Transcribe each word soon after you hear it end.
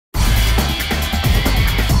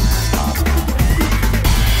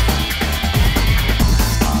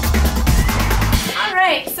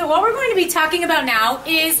talking about now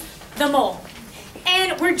is the mole.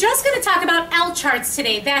 And we're just going to talk about L charts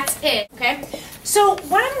today. That's it, okay? So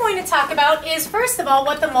what I'm going to talk about is, first of all,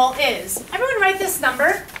 what the mole is. Everyone write this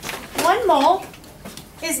number. 1 mole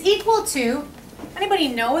is equal to, anybody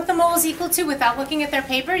know what the mole is equal to without looking at their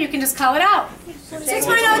paper? You can just call it out. 6.02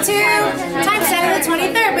 times 10 to the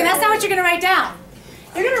 23rd, but that's not what you're going to write down.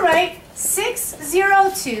 You're going to write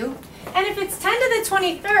 602, and if it's 10 to the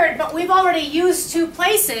 23rd, but we've already used 2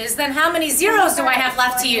 places, then how many zeros do I have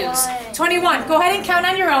left to use? 21. Go ahead and count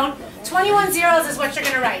on your own. 21 zeros is what you're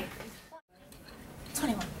going to write.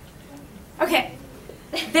 21. Okay.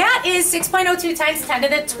 That is 6.02 times 10 to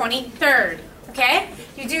the 23rd. Okay?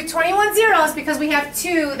 You do 21 zeros because we have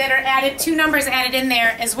 2 that are added, 2 numbers added in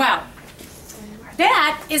there as well.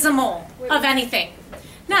 That is a mole of anything.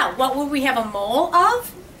 Now, what would we have a mole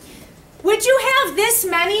of? Would you have this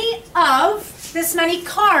many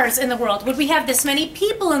cars in the world? Would we have this many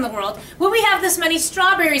people in the world? Would we have this many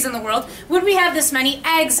strawberries in the world? Would we have this many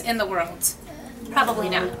eggs in the world? Probably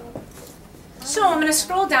not. So I'm going to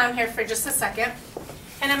scroll down here for just a second,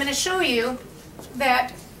 and I'm going to show you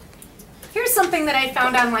that here's something that I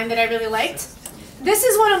found online that I really liked. This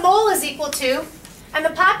is what a mole is equal to, and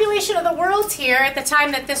the population of the world here at the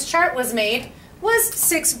time that this chart was made was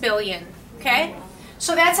 6 billion, okay?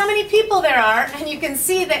 So that's how many people there are, and you can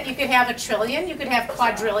see that you could have a trillion, you could have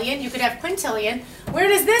quadrillion, you could have quintillion. Where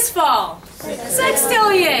does this fall?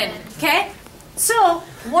 Sextillion, okay? So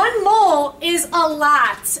 1 mole is a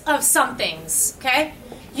lot of somethings, okay?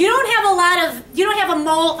 You don't have a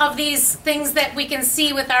mole of these things that we can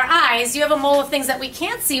see with our eyes. You have a mole of things that we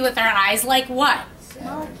can't see with our eyes, like what?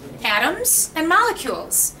 Atoms and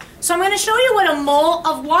molecules. So I'm going to show you what a mole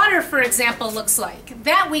of water, for example, looks like.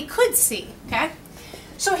 That we could see, okay?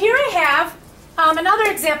 So here I have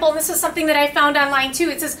another example, and this is something that I found online too.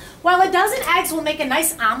 It says, while a dozen eggs will make a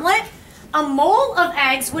nice omelet, a mole of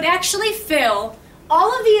eggs would actually fill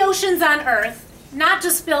all of the oceans on Earth, not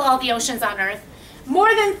just fill all the oceans on Earth,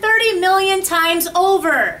 more than 30 million times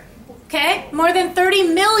over, okay? More than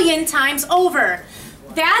 30 million times over.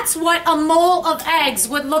 That's what a mole of eggs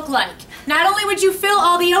would look like. Not only would you fill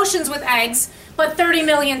all the oceans with eggs, but 30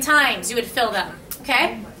 million times you would fill them,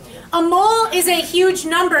 okay? A mole is a huge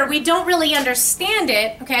number. We don't really understand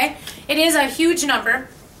it, okay? It is a huge number.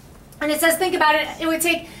 And it says, think about it, it would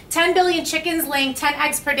take 10 billion chickens laying 10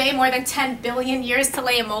 eggs per day, more than 10 billion years to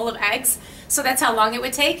lay a mole of eggs. So that's how long it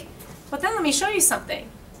would take. But then let me show you something.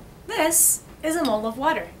 This is a mole of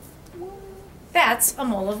water. That's a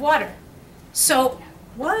mole of water. So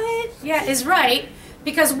what? Yeah, is right.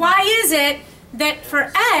 Because why is it that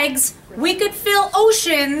for eggs, we could fill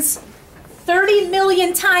oceans 30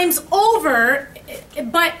 million times over,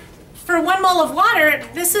 but for 1 mole of water,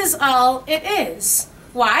 this is all it is.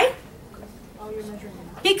 Why?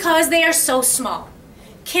 Because they are so small.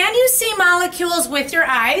 Can you see molecules with your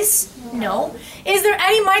eyes? No. Is there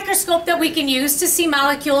any microscope that we can use to see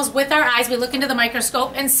molecules with our eyes? We look into the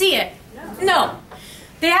microscope and see it? No.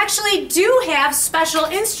 They actually do have special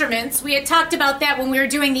instruments. We had talked about that when we were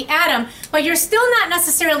doing the atom, but you're still not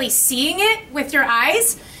necessarily seeing it with your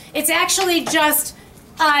eyes. It's actually just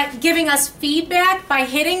giving us feedback by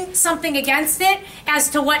hitting something against it as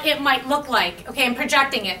to what it might look like, okay, and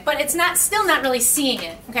projecting it. But it's still not really seeing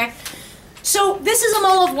it, okay? So this is a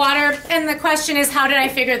mole of water, and the question is, how did I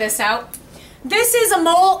figure this out? This is a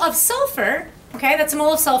mole of sulfur, okay, that's a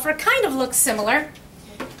mole of sulfur, kind of looks similar.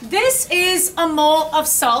 This is a mole of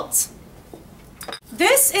salt.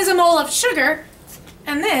 This is a mole of sugar,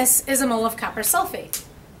 and this is a mole of copper sulfate,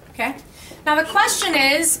 okay? Now the question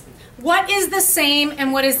is, what is the same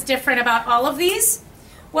and what is different about all of these?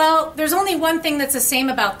 Well, there's only one thing that's the same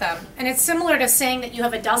about them, and it's similar to saying that you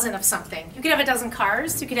have a dozen of something. You could have a dozen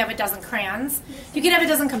cars, you could have a dozen crayons, you could have a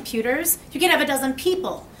dozen computers, you could have a dozen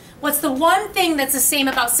people. What's the one thing that's the same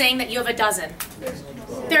about saying that you have a dozen?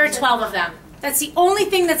 There are 12 of them. That's the only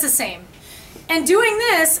thing that's the same. And doing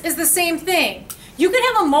this is the same thing. You could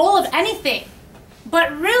have a mole of anything,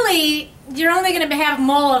 but really, you're only going to have a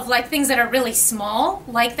mole of like things that are really small,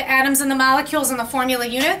 like the atoms and the molecules and the formula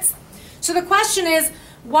units. So the question is,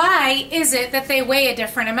 why is it that they weigh a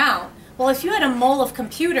different amount? Well, if you had a mole of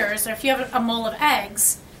computers, or if you have a mole of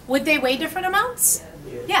eggs, would they weigh different amounts?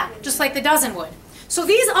 Yeah, just like the dozen would. So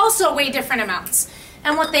these also weigh different amounts.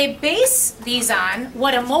 And what they base these on,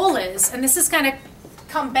 what a mole is, and this is going to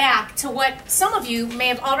come back to what some of you may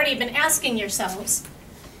have already been asking yourselves,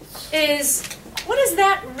 is what does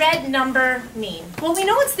that red number mean? Well, we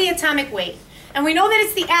know it's the atomic weight. And we know that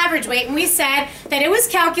it's the average weight, and we said that it was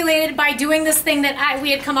calculated by doing this thing that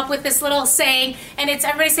we had come up with, this little saying, and it's,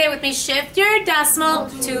 everybody say it with me, shift your decimal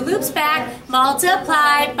 2 loops back,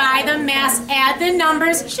 multiply by the mass, add the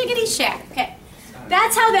numbers, shiggity shack. Okay.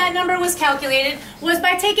 That's how that number was calculated, was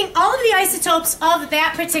by taking all of the isotopes of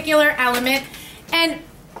that particular element and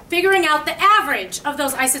figuring out the average of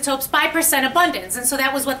those isotopes by percent abundance. And so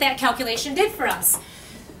that was what that calculation did for us.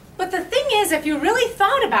 But the thing is, if you really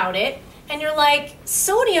thought about it, and you're like,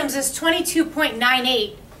 sodium's is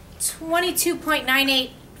 22.98.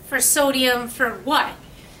 22.98 for sodium for what?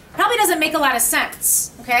 Probably doesn't make a lot of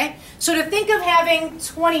sense, okay? So to think of having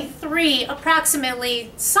 23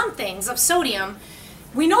 approximately somethings of sodium,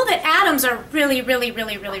 we know that atoms are really, really,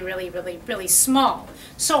 really, really, really, really, really small.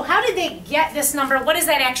 So how did they get this number? What does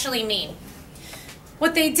that actually mean?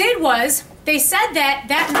 What they did was, they said that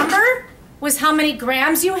that number was how many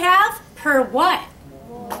grams you have per what?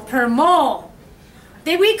 Per mole.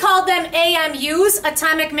 We called them AMUs,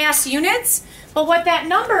 atomic mass units, but what that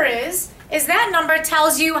number is that number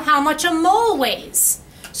tells you how much a mole weighs.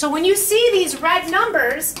 So when you see these red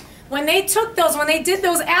numbers, when they did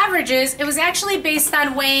those averages, it was actually based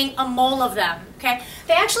on weighing a mole of them, okay?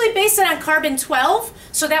 They actually based it on carbon-12,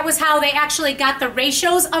 so that was how they actually got the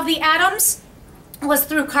ratios of the atoms, was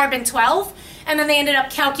through carbon-12, and then they ended up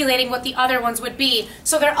calculating what the other ones would be.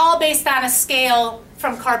 So they're all based on a scale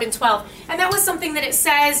from carbon-12. And that was something that it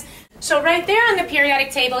says, so right there on the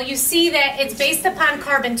periodic table, you see that it's based upon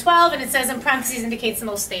carbon-12, and it says in parentheses indicates the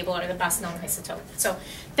most stable or the best known isotope. So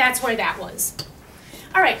that's where that was.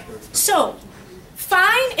 All right, so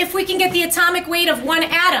fine if we can get the atomic weight of one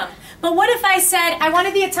atom, but what if I said I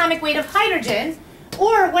wanted the atomic weight of hydrogen,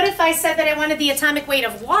 or what if I said that I wanted the atomic weight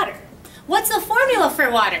of water? What's the formula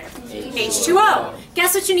for water? H2O.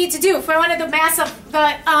 Guess what you need to do? If I wanted the mass of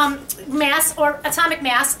the mass or atomic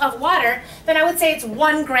mass of water, then I would say it's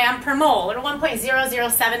 1 gram per mole, or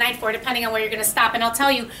 1.00794, depending on where you're going to stop. And I'll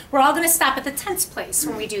tell you, we're all going to stop at the tenths place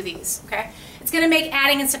when we do these. Okay? It's going to make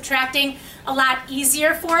adding and subtracting a lot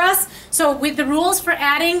easier for us. So with the rules for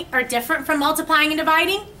adding are different from multiplying and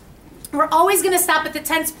dividing. We're always going to stop at the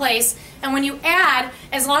tenths place, and when you add,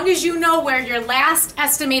 as long as you know where your last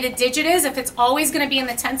estimated digit is, if it's always going to be in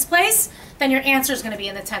the tenths place, then your answer is going to be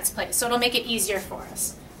in the tenths place. So it'll make it easier for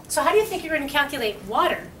us. So how do you think you're going to calculate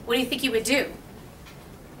water? What do you think you would do?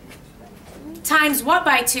 Times what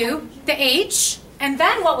by 2? The H. And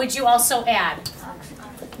then what would you also add?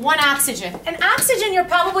 1 oxygen. And oxygen you're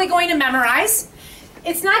probably going to memorize.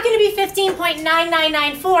 It's not going to be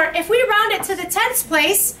 15.9994. If we round it to the tenths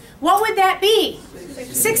place, what would that be?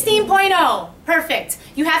 16.0. Perfect.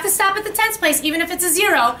 You have to stop at the tenths place, even if it's a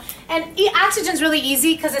 0. And oxygen's really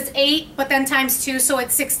easy because it's 8, but then times 2, so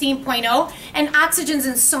it's 16.0. And oxygen's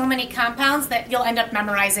in so many compounds that you'll end up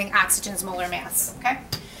memorizing oxygen's molar mass. Okay?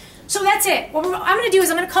 So that's it. What I'm going to do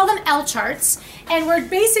is I'm going to call them L charts, and we're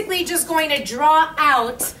basically just going to draw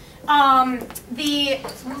out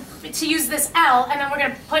to use this L, and then we're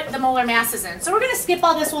going to put the molar masses in. So we're going to skip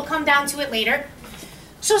all this. We'll come down to it later.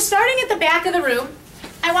 So starting at the back of the room,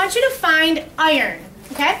 I want you to find iron,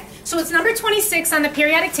 okay? So it's number 26 on the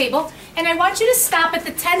periodic table, and I want you to stop at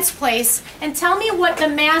the tenths place and tell me what the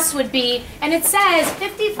mass would be, and it says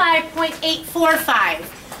 55.845.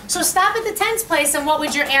 So stop at the tenths place, and what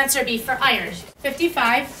would your answer be for iron?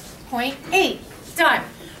 55.8. Done.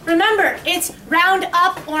 Remember, it's round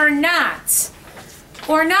up or not.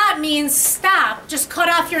 Or not means stop, just cut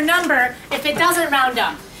off your number if it doesn't round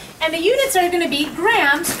up. And the units are going to be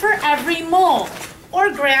grams for every mole,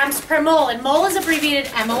 or grams per mole, and mole is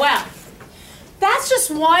abbreviated MOL. That's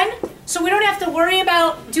just one, so we don't have to worry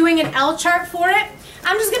about doing an L chart for it.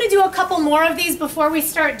 I'm just going to do a couple more of these before we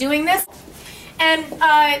start doing this. And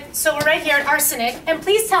so we're right here at arsenic, and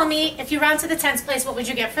please tell me, if you round to the tenths place, what would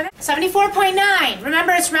you get for that? 74.9.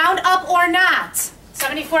 Remember, it's round up or not.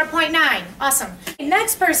 74.9. Awesome.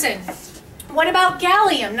 Next person. What about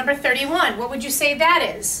gallium, number 31? What would you say that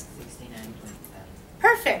is? 69.7.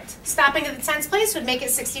 Perfect. Stopping at the tenths place would make it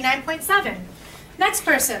 69.7. Next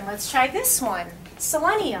person, let's try this one.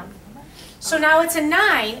 Selenium. So now it's a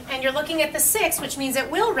 9, and you're looking at the 6, which means it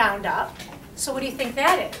will round up. So what do you think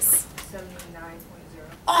that is? 79.0.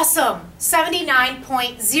 Awesome.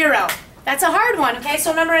 79.0. That's a hard one, okay? So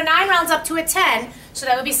remember, a 9 rounds up to a 10, so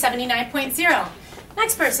that would be 79.0.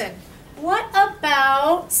 Next person. What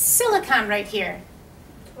about silicon right here?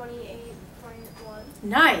 28.1.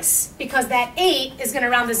 Nice, because that 8 is going to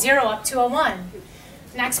round the 0 up to a 1.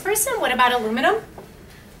 Next person, what about aluminum?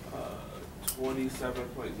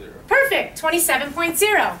 27.0. Perfect,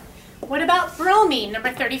 27.0. What about bromine,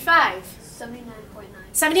 number 35? 79.9.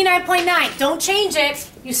 79.9. Don't change it.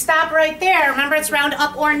 You stop right there. Remember, it's round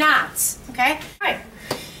up or not. Okay? All right.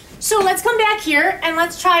 So let's come back here and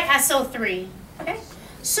let's try SO3. Okay?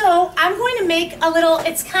 So I'm going to make a little,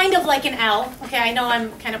 it's kind of like an L. Okay, I know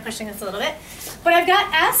I'm kind of pushing this a little bit. But I've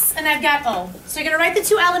got S and I've got O. So you're going to write the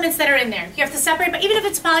two elements that are in there. You have to separate, but even if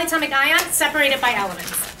it's polyatomic ion, separate it by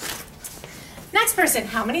elements. Next person,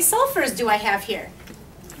 how many sulfurs do I have here?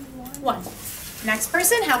 1. Next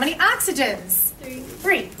person, how many oxygens?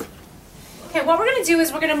 3. Okay, what we're going to do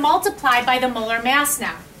is we're going to multiply by the molar mass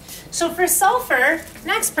now. So for sulfur,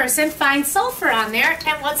 next person, find sulfur on there,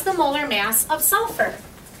 and what's the molar mass of sulfur?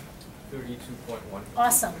 32.1.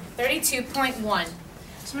 Awesome, 32.1.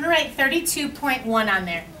 So I'm going to write 32.1 on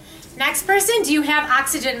there. Next person, do you have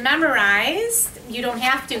oxygen memorized? You don't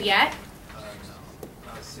have to yet. No,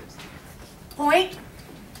 60. Point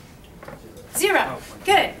 0.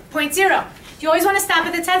 Good. Point 0. You always want to stop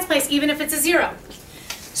at the tens place, even if it's a 0.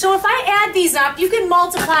 So if I add these up, you can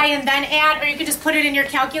multiply and then add, or you can just put it in your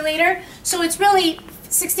calculator. So it's really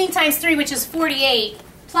 16 times 3, which is 48,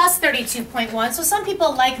 plus 32.1. So some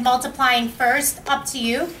people like multiplying first, up to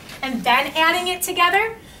you, and then adding it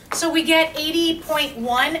together. So we get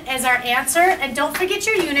 80.1 as our answer. And don't forget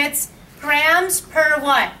your units, grams per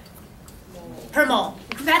what? Per mole.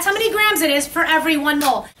 That's how many grams it is for every 1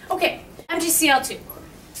 mole. Okay, MgCl2.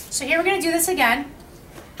 So here we're going to do this again.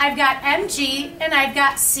 I've got Mg and I've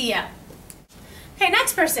got Cl. Okay,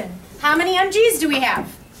 next person. How many Mgs do we have?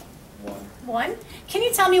 1. Can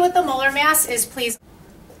you tell me what the molar mass is, please?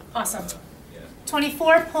 Awesome.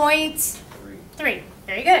 24.3.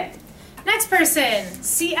 Very good. Next person.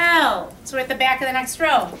 Cl. So we're at the back of the next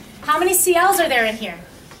row. How many Cl's are there in here?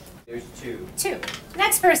 There's 2. 2.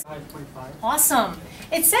 Next person. 5.5. Awesome.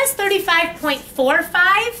 It says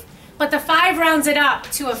 35.45, but the 5 rounds it up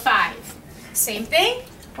to a 5. Same thing.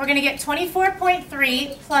 We're going to get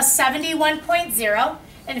 24.3 plus 71.0,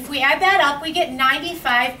 and if we add that up, we get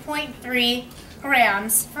 95.3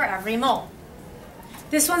 grams for every mole.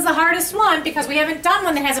 This one's the hardest one because we haven't done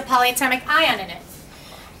one that has a polyatomic ion in it.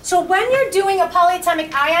 So when you're doing a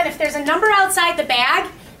polyatomic ion, if there's a number outside the bag,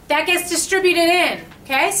 that gets distributed in,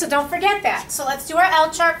 okay? So don't forget that. So let's do our L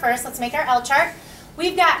chart first. Let's make our L chart.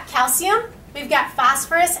 We've got calcium, we've got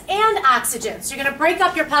phosphorus, and oxygen. So you're going to break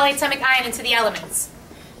up your polyatomic ion into the elements.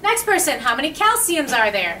 Next person, how many calciums are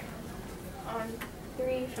there?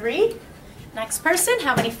 3. 3. Next person,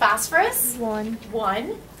 how many phosphorus? 1.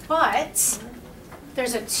 1. But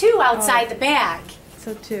there's a 2 outside the bag.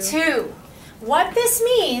 So 2. 2. What this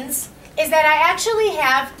means is that I actually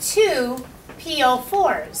have 2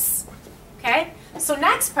 PO4s. Okay? So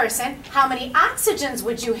next person, how many oxygens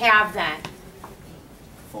would you have then?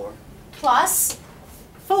 4. Plus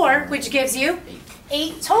 4, which gives you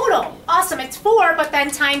 8 total. Awesome. It's 4, but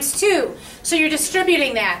then times 2. So you're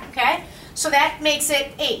distributing that, okay? So that makes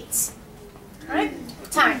it 8. All right?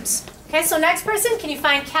 Times. Okay, so next person, can you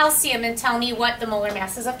find calcium and tell me what the molar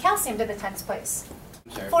mass is of calcium to the tens place?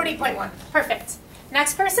 40.1. Perfect.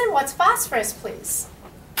 Next person, what's phosphorus, please?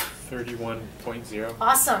 31.0.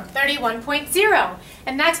 Awesome. 31.0.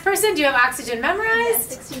 And next person, do you have oxygen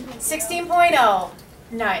memorized? 16.0. 16.0.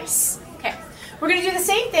 Nice. Okay. We're going to do the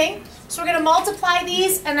same thing. So we're going to multiply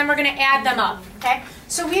these, and then we're going to add them up. Okay?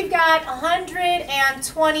 So we've got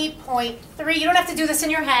 120.3. You don't have to do this in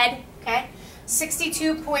your head. Okay?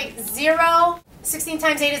 62.0. 16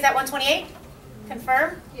 times 8, is that 128?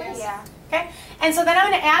 Confirm? Yes. Yeah. Okay? And so then I'm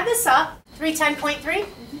going to add this up. 310.3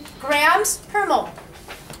 grams per mole.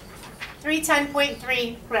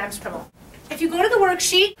 310.3 grams per mole. If you go to the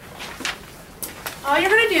worksheet, all you're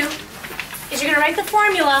going to do is you're going to write the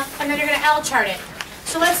formula, and then you're going to L chart it.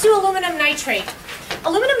 So let's do aluminum nitrate.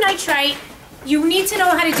 Aluminum nitrate, you need to know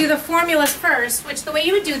how to do the formulas first, which the way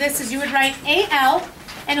you would do this is you would write Al,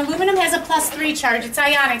 and aluminum has a +3 charge. It's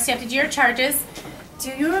ionic, so you have to do your charges.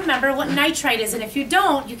 Do you remember what nitrite is? And if you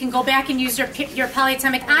don't, you can go back and use your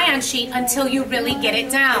polyatomic ion sheet until you really get it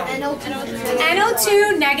down.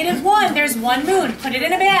 NO2, -1. There's 1 moon. Put it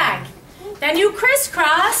in a bag. Then you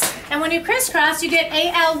crisscross, and when you crisscross, you get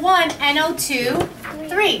Al1, NO2,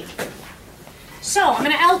 3. So I'm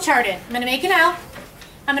going to L chart it. I'm going to make an L.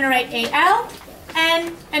 I'm going to write Al,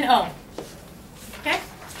 N, and O. Okay?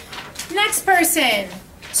 Next person.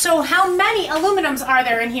 So how many aluminums are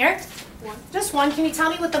there in here? 1. Just 1. Can you tell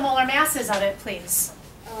me what the molar mass is of it, please?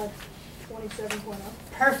 27.0.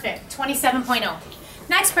 Perfect. 27.0.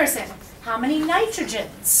 Next person. How many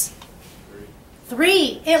nitrogens?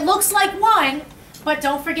 3. It looks like 1, but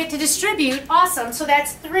don't forget to distribute. Awesome. So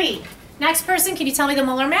that's 3. Next person, can you tell me the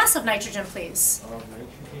molar mass of nitrogen, please?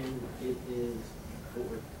 Nitrogen, it is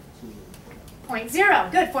 14. 0.0.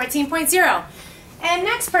 Good. 14.0. And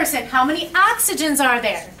next person, how many oxygens are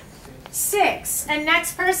there? 6. And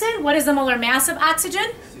next person, what is the molar mass of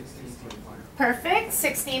oxygen? 16.0. Perfect,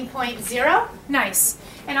 16.0. Nice.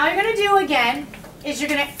 And all you're going to do again is you're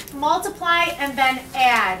going to multiply and then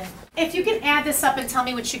add. If you can add this up and tell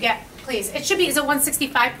me what you get, please. It should be, is it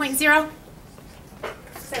 165.0?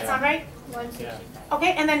 Does that sound right? 160.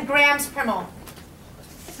 Okay, and then grams per mole. All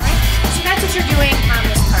right, so that's what you're doing